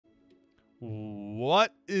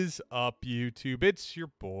What is up, YouTube? It's your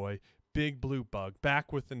boy, Big Blue Bug,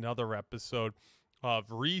 back with another episode of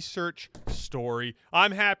Research Story.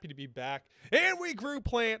 I'm happy to be back, and we grew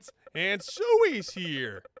plants, and Suey's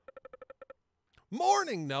here.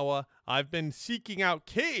 Morning, Noah. I've been seeking out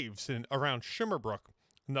caves around Shimmerbrook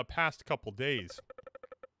in the past couple days.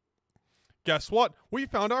 Guess what? We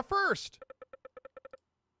found our first.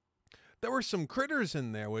 There were some critters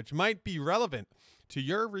in there which might be relevant to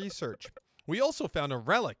your research. We also found a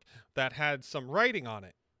relic that had some writing on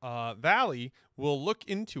it. Valley will look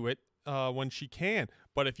into it when she can,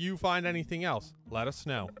 but if you find anything else, let us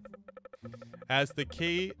know. As for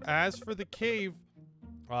the cave,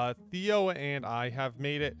 Theo and I have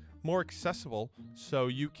made it more accessible so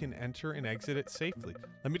you can enter and exit it safely.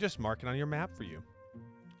 Let me just mark it on your map for you.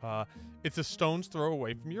 It's a stone's throw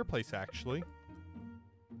away from your place, actually.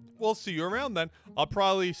 We'll see you around then. I'll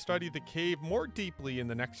probably study the cave more deeply in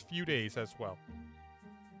the next few days as well.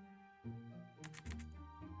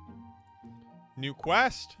 New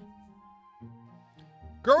quest.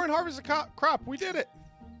 Grow and harvest a crop. We did it.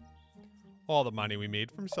 All the money we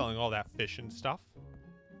made from selling all that fish and stuff.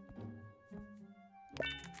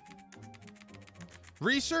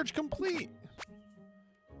 Research complete.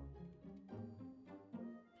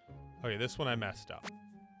 Okay, this one I messed up.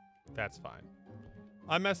 That's fine.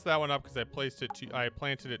 I messed that one up because I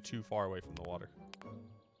planted it too far away from the water.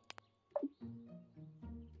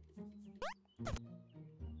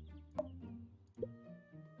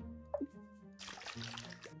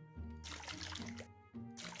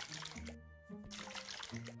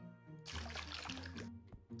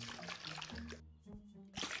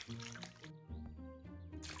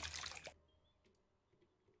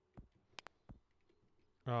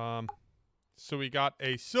 So we got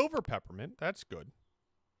a silver peppermint. That's good.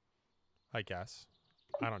 I guess.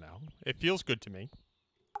 I don't know. It feels good to me.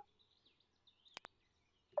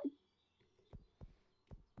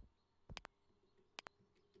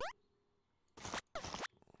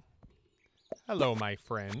 Hello, my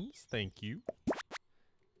friends. Thank you.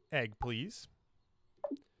 Egg, please.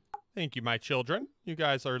 Thank you, my children. You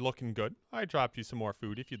guys are looking good. I dropped you some more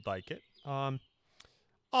food if you'd like it.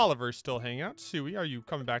 Oliver's still hanging out. Suey, are you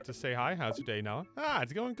coming back to say hi? How's your day, Noah? Ah,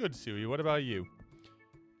 it's going good, Suey. What about you?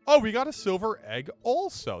 Oh, we got a silver egg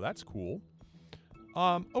also. That's cool.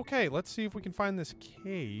 Okay, let's see if we can find this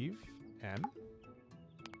cave. M.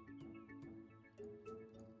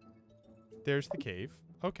 There's the cave.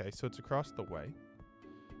 Okay, so it's across the way.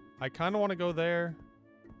 I kind of want to go there.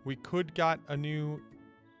 We could got a new...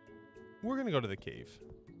 We're going to go to the cave.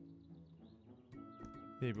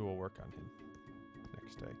 Maybe we'll work on him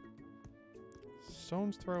next day.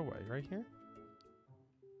 Stone's throw away right here.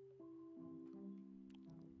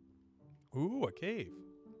 Ooh, a cave.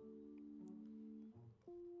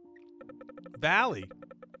 Valley.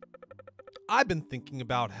 I've been thinking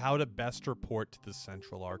about how to best report to the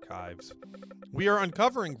Central Archives. We are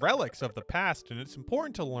uncovering relics of the past, and it's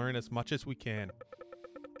important to learn as much as we can.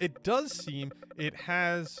 It does seem it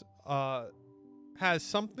has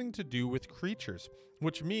something to do with creatures,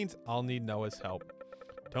 which means I'll need Noah's help.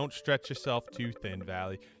 Don't stretch yourself too thin,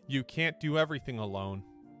 Valley. You can't do everything alone.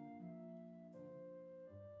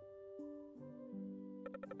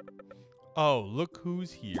 Oh, look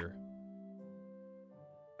who's here.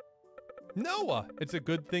 Noah, it's a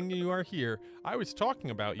good thing you are here. I was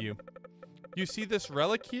talking about you. You see this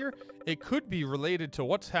relic here? It could be related to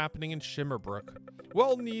what's happening in Shimmerbrook.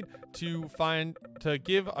 We'll need to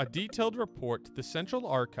give a detailed report to the Central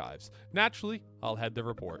Archives. Naturally, I'll head the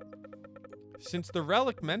report. Since the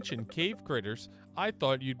relic mentioned cave critters, I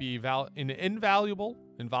thought you'd be invaluable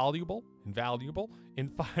in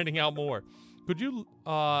finding out more. Could you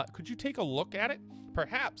take a look at it?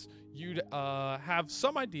 Perhaps you'd have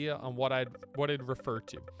some idea on what it'd refer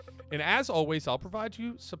to. And as always, I'll provide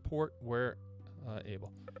you support where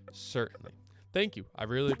able. Certainly. Thank you. I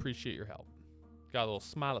really appreciate your help. Got a little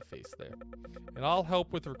smiley face there. And I'll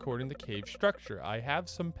help with recording the cave structure. I have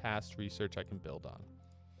some past research I can build on.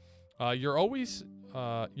 You're always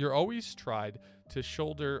tried to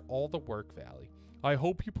shoulder all the work, Valley. I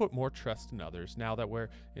hope you put more trust in others now that we're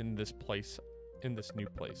in this new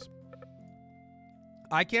place.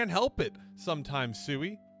 I can't help it sometimes,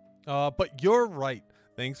 Suey. But you're right.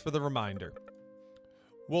 Thanks for the reminder.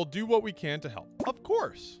 We'll do what we can to help. Of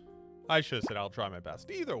course. I should have said I'll try my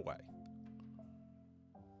best. Either way.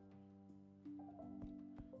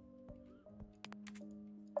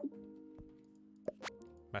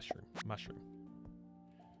 Mushroom, mushroom.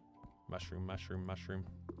 Mushroom, mushroom, mushroom.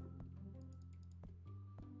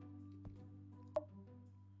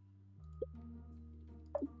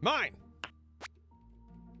 Mine!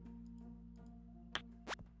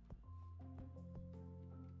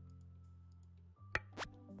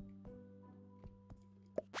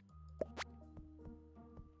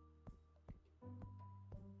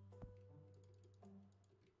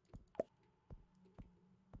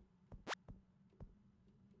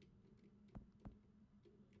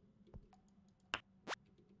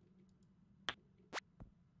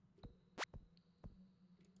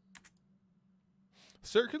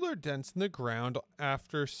 Circular dents in the ground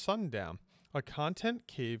after sundown. A content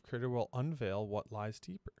cave critter will unveil what lies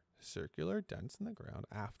deeper. Circular dents in the ground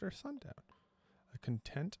after sundown. A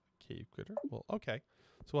content cave critter will. Okay.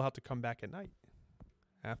 So we'll have to come back at night.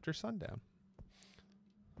 After sundown.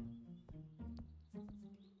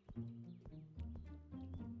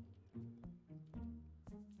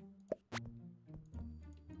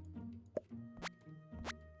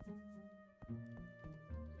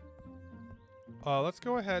 Let's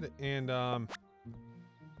go ahead and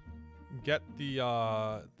get the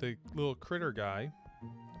little critter guy,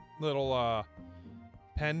 little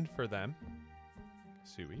pen for them.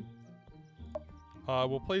 Suey.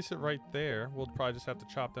 We'll place it right there. We'll probably just have to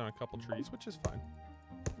chop down a couple trees, which is fine.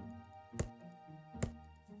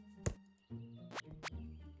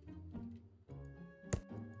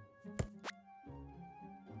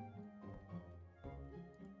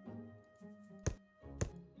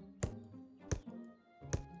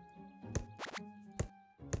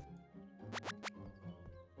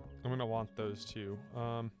 I'm gonna want those too.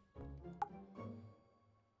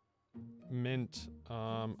 Mint.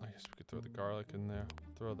 I guess we could throw the garlic in there.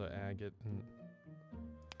 Throw the agate and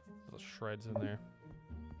little shreds in there.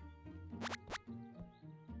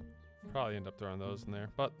 Probably end up throwing those in there.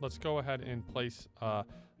 But let's go ahead and place.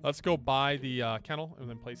 Let's go buy the kennel and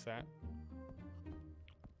then place that.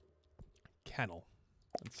 Kennel.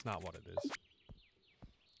 That's not what it is.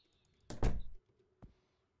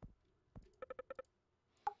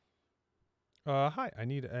 Hi. I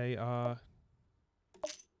need a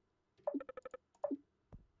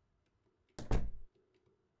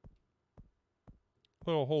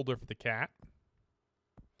little holder for the cat.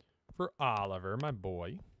 For Oliver, my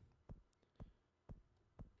boy.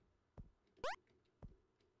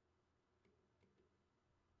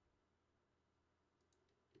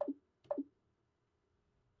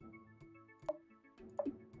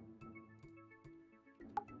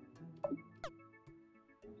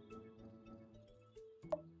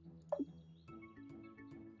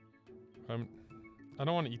 I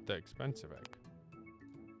don't want to eat the expensive egg.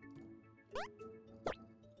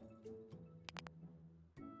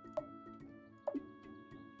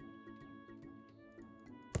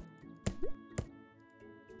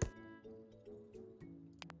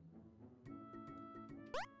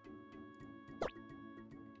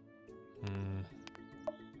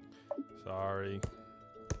 Sorry.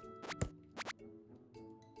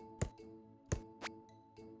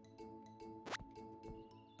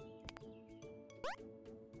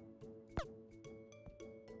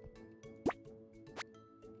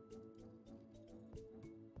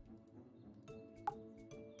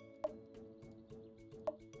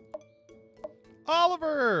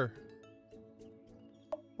 Oliver!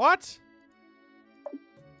 What?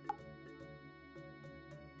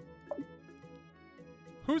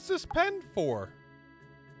 Who's this pen for?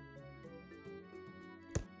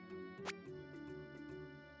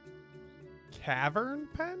 Cavern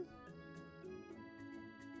pen?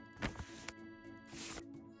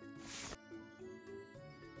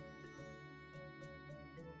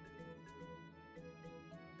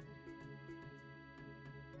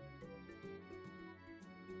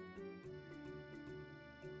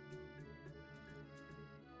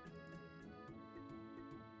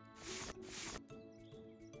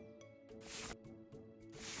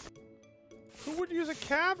 Who would use a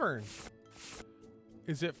cavern?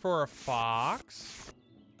 Is it for a fox?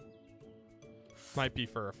 Might be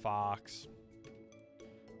for a fox.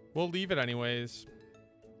 We'll leave it anyways.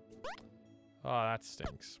 Oh, that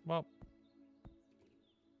stinks. Well,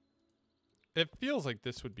 it feels like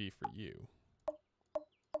this would be for you.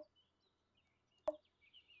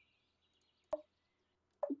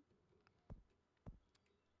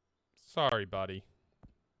 Sorry, buddy.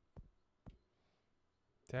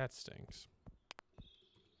 That stinks.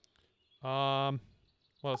 What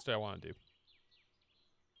else do I want to do?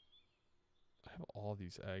 I have all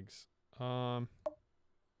these eggs.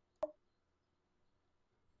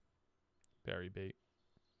 Berry bait.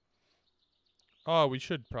 Oh, we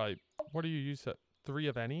should probably. What do you use? 3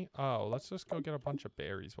 of any? Oh, let's just go get a bunch of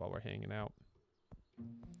berries while we're hanging out.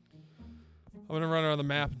 I'm gonna run around the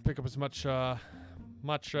map and pick up as much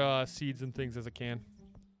seeds and things as I can.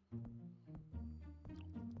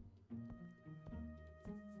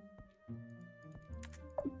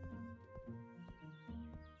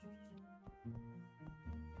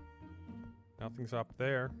 Nothing's up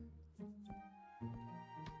there.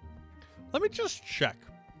 Let me just check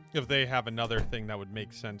if they have another thing that would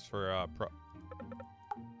make sense for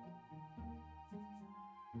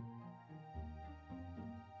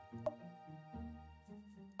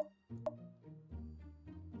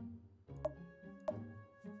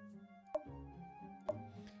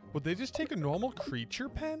Would they just take a normal creature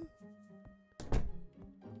pen?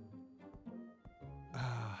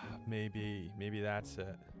 Maybe. Maybe that's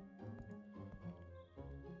it.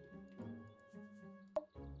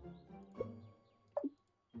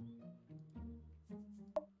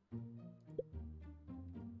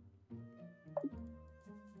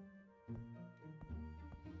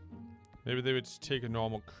 Maybe they would just take a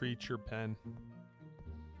normal creature pen.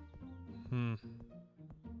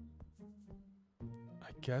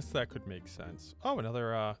 I guess that could make sense. Oh,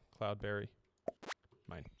 another cloudberry.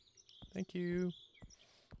 Mine. Thank you.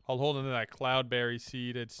 I'll hold into that cloudberry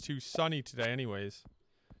seed. It's too sunny today anyways.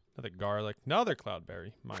 Another garlic. Another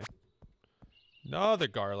cloudberry. Mine. Another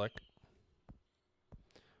garlic.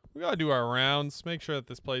 We gotta do our rounds. Make sure that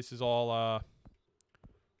this place is all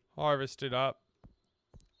harvested up.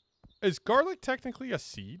 Is garlic technically a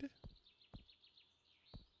seed?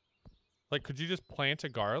 Like, could you just plant a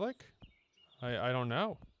garlic? I don't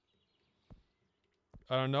know.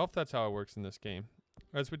 I don't know if that's how it works in this game.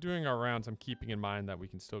 As we're doing our rounds, I'm keeping in mind that we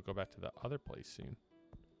can still go back to the other place soon.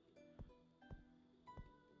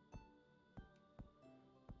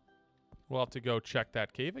 We'll have to go check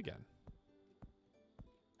that cave again.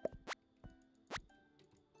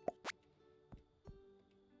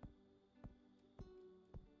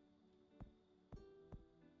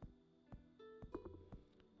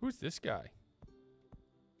 Who's this guy?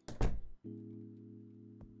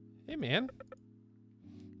 Hey, man.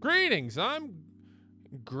 Greetings, I'm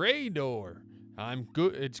Greydor. I'm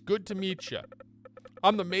good. It's good to meet you.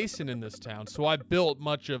 I'm the mason in this town, so I built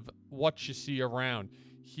much of what you see around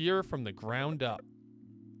here from the ground up.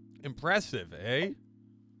 Impressive, eh?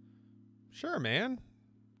 Sure, man.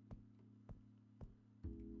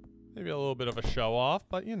 Maybe a little bit of a show off,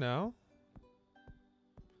 but you know.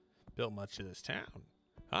 Built much of this town.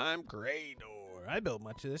 I'm Greydor. I built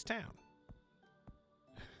much of this town.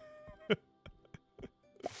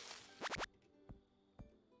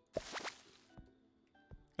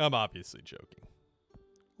 I'm obviously joking.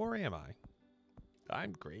 Or am I?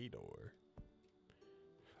 I'm Greydor.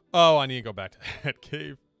 Oh, I need to go back to that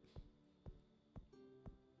cave.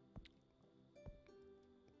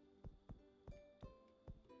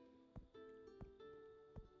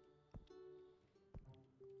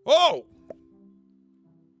 Oh!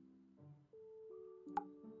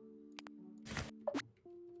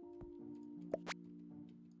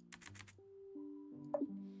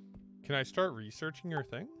 Can I start researching your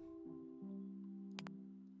thing?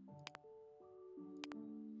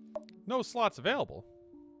 No slots available.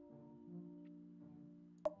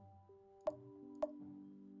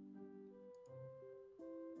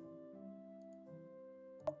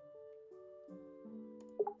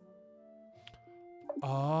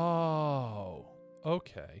 Oh,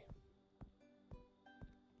 okay.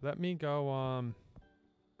 Let me go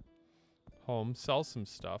home, sell some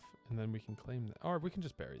stuff, and then we can claim that. Or we can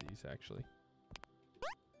just bury these, actually.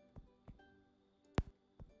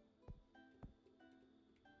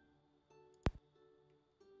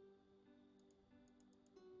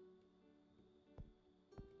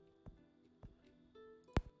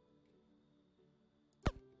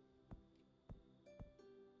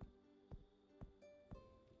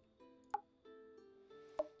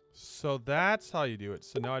 So that's how you do it.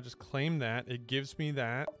 So now I just claim that. It gives me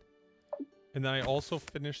that. And then I also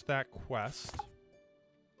finished that quest.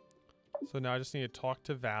 So now I just need to talk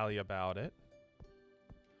to Valley about it.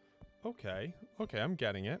 Okay. Okay, I'm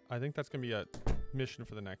getting it. I think that's going to be a mission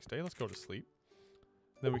for the next day. Let's go to sleep.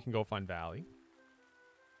 Then we can go find Valley.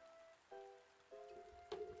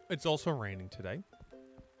 It's also raining today.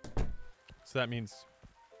 So that means...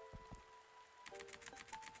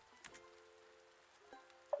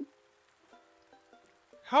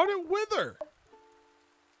 How'd it wither?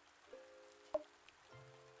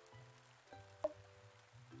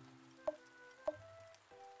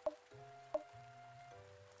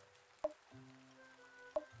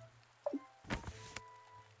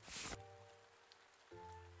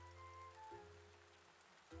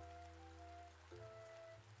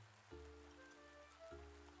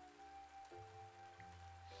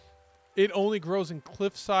 It only grows in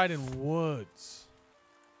cliffside and woods.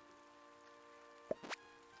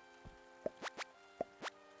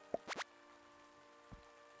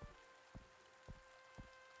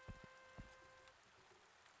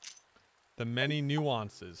 The many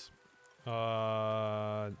nuances. Okay,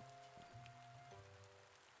 I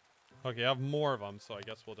have more of them, so I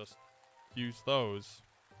guess we'll just use those.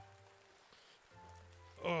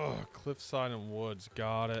 Ugh, cliffside and woods.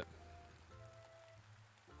 Got it.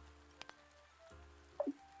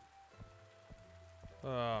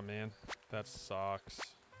 Oh, man. That sucks.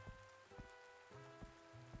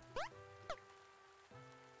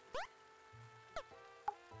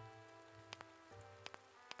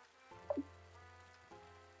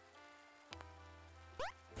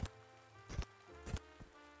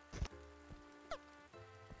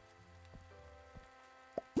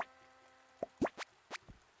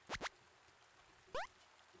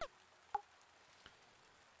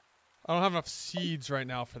 I don't have enough seeds right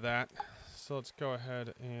now for that. So let's go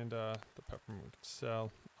ahead and the peppermint we can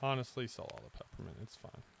sell. Honestly, sell all the peppermint. It's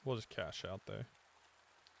fine. We'll just cash out there.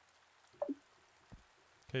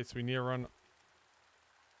 Okay, so we need to run.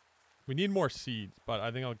 We need more seeds, but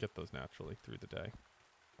I think I'll get those naturally through the day.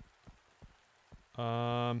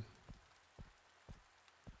 I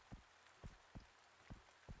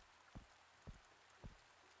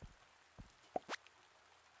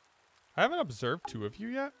haven't observed two of you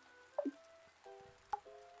yet.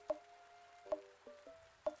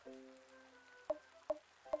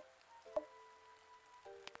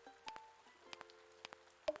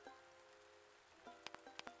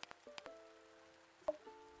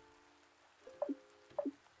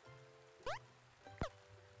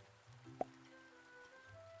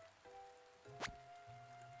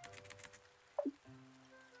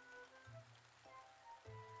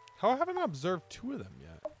 How haven't I observed two of them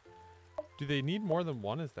yet? Do they need more than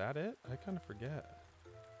one? Is that it? I kind of forget.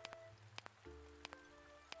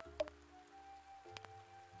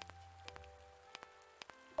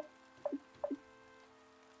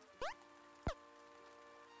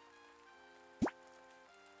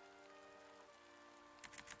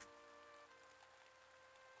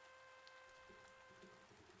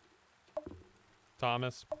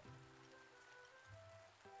 Thomas.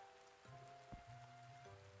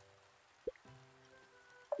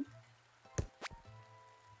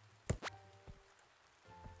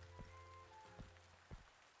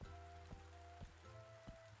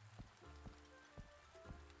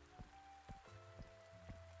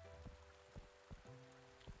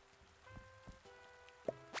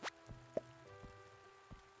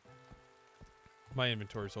 My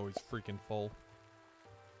inventory is always freaking full.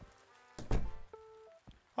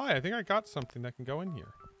 Hi, I think I got something that can go in here.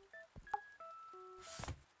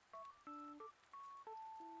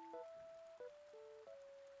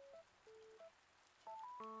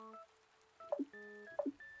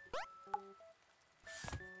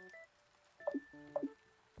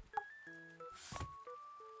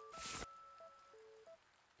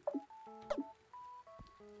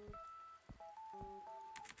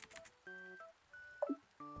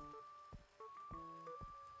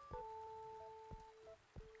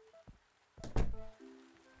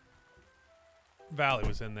 Valley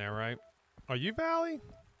was in there, right? Are you Valley?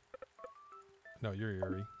 No, you're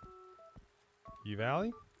Yuri. You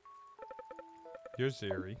Valley? You're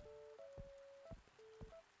Ziri.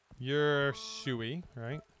 You're Shui,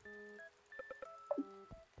 right?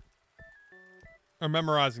 I'm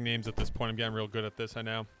memorizing names at this point. I'm getting real good at this, I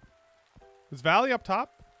know. Is Valley up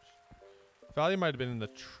top? Valley might have been in the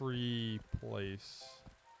tree place.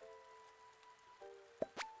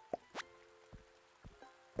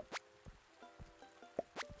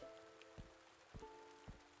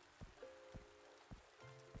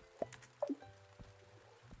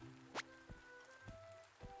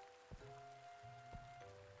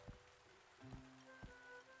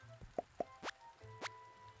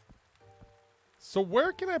 So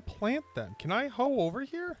where can I plant them? Can I hoe over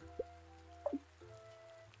here?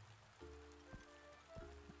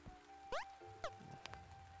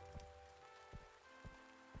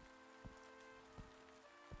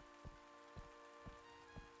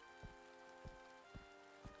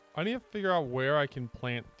 I need to figure out where I can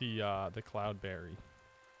plant the cloudberry.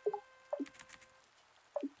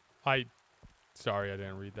 Sorry, I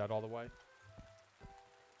didn't read that all the way.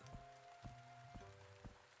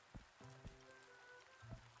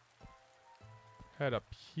 Head up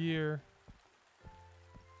here.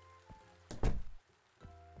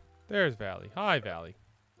 There's Valley. Hi, Valley.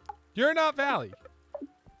 You're not Valley.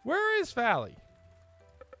 Where is Valley?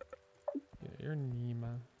 Yeah, you're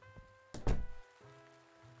Nima.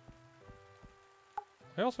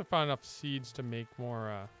 I also found enough seeds to make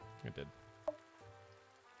more, I did.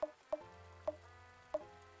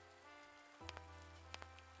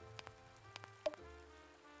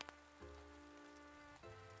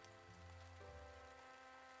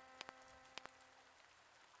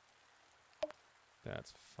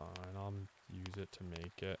 That's fine. I'll use it to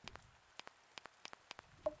make it.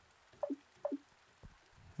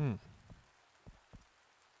 Hmm.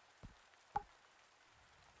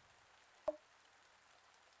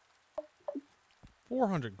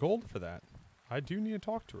 400 gold for that. I do need to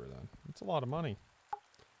talk to her then. That's a lot of money.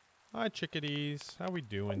 Hi, chickadees. How we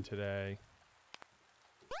doing today?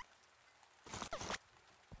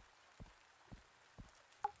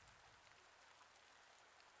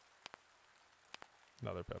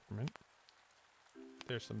 Another peppermint.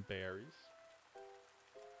 There's some berries.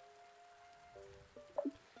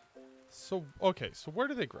 So, okay, so where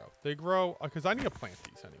do they grow? They grow, because I need to plant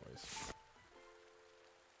these anyways.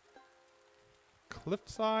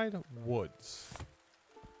 Cliffside Woods.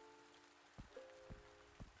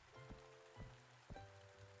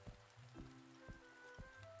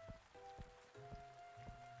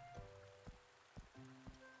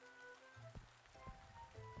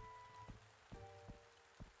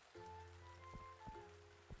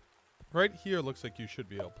 Right here looks like you should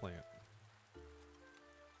be able to plant.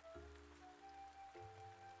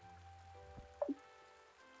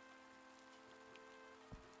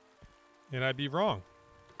 And I'd be wrong.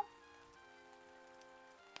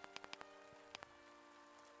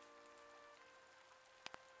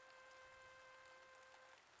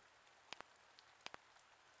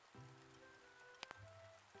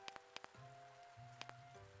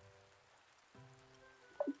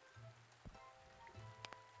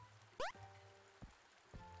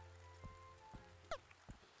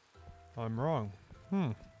 I'm wrong.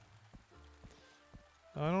 I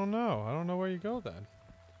don't know. I don't know where you go then.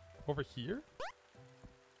 Over here?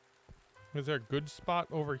 Is there a good spot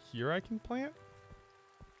over here I can plant?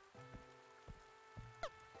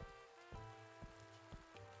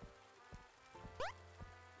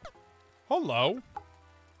 Hello.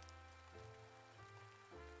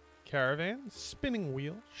 Caravan, spinning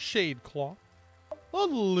wheel, shade cloth, a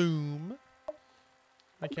loom.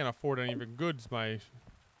 I can't afford any of your goods, my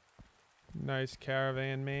nice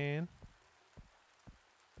caravan man.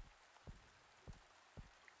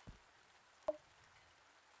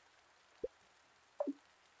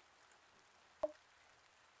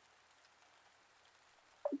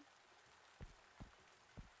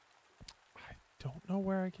 I don't know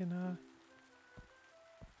where I can,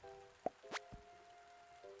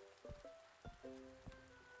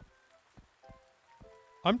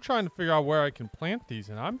 I'm trying to figure out where I can plant these,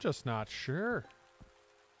 and I'm just not sure.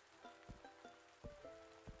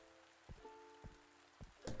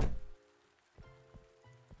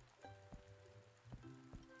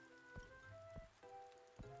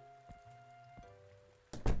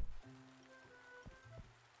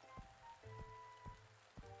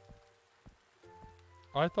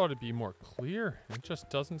 I thought it'd be more clear. It just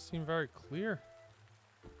doesn't seem very clear.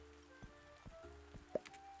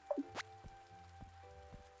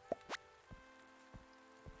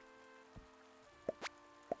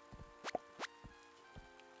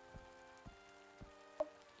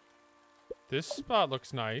 This spot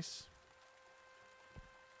looks nice.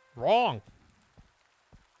 Wrong.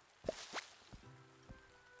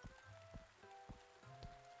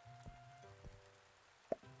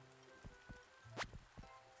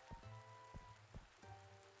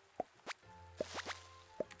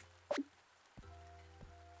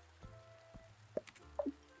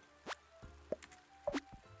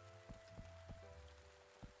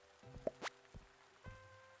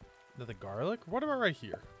 The garlic? What about right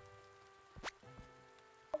here?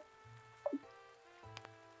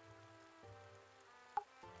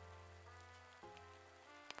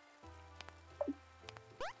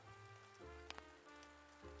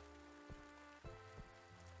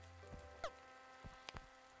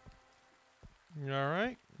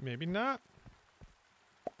 Alright, maybe not.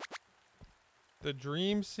 The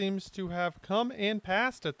dream seems to have come and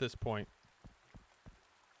passed at this point.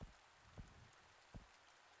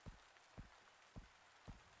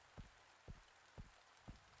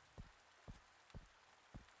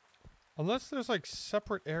 Unless there's like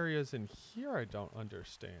separate areas in here I don't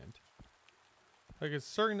understand. Like is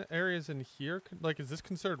certain areas in here, like is this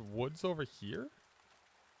considered woods over here?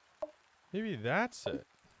 Maybe that's it.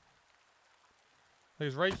 Like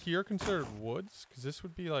is right here considered woods? Because this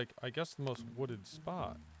would be like, I guess the most wooded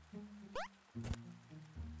spot.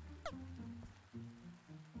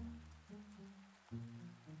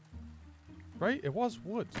 Right? It was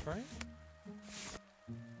woods, right?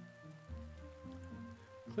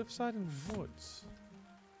 Cliffside and woods.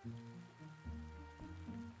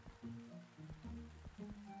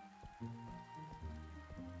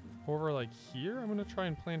 Over like here? I'm gonna try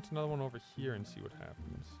and plant another one over here and see what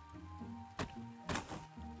happens.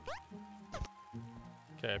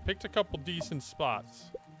 Okay, I picked a couple decent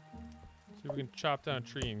spots. See if we can chop down a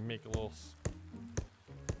tree and make a little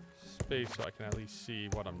space so I can at least see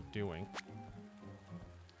what I'm doing.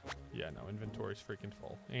 Yeah, no, inventory's freaking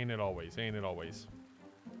full. Ain't it always, ain't it always.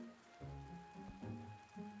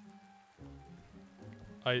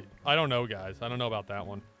 I don't know, guys. I don't know about that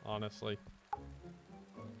one, honestly.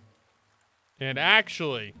 And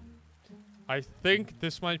actually, I think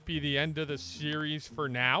this might be the end of the series for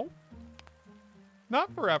now.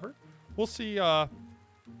 Not forever. We'll see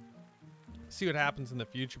see what happens in the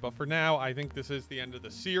future, but for now, I think this is the end of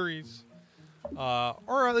the series.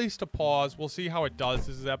 Or at least a pause. We'll see how it does.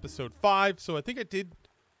 This is episode 5, so I think it did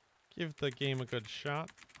give the game a good shot.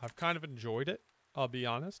 I've kind of enjoyed it, I'll be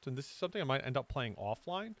honest, and this is something I might end up playing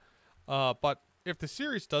offline. But if the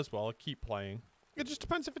series does well, I'll keep playing. It just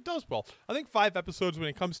depends if it does well. I think 5 episodes when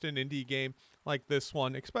it comes to an indie game like this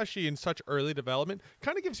one, especially in such early development,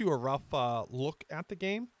 kind of gives you a rough look at the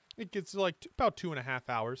game. It gets like about 2.5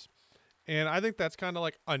 hours. And I think that's kind of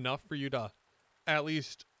like enough for you to at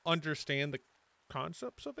least understand the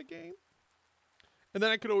concepts of a game. And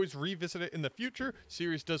then I could always revisit it in the future.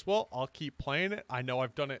 Series does well, I'll keep playing it. I know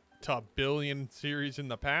I've done it to a billion series in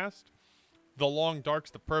the past. The Long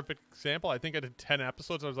Dark's the perfect example. I think I did 10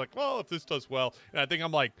 episodes. I was like, well, if this does well. And I think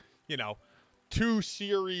I'm like, 2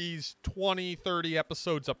 series, 20, 30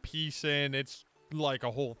 episodes a piece in. It's like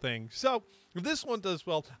a whole thing. So if this one does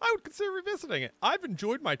well, I would consider revisiting it. I've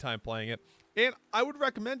enjoyed my time playing it. And I would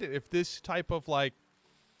recommend it if this type of like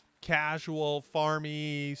casual,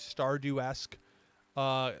 farmy, Stardew-esque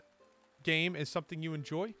game is something you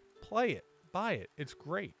enjoy. Play it. Buy it. It's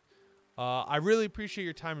great. I really appreciate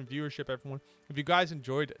your time and viewership, everyone. If you guys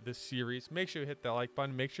enjoyed this series, make sure you hit that like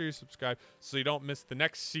button. Make sure you subscribe so you don't miss the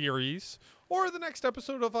next series or the next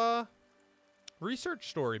episode of Research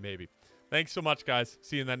Story, maybe. Thanks so much, guys.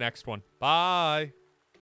 See you in the next one. Bye.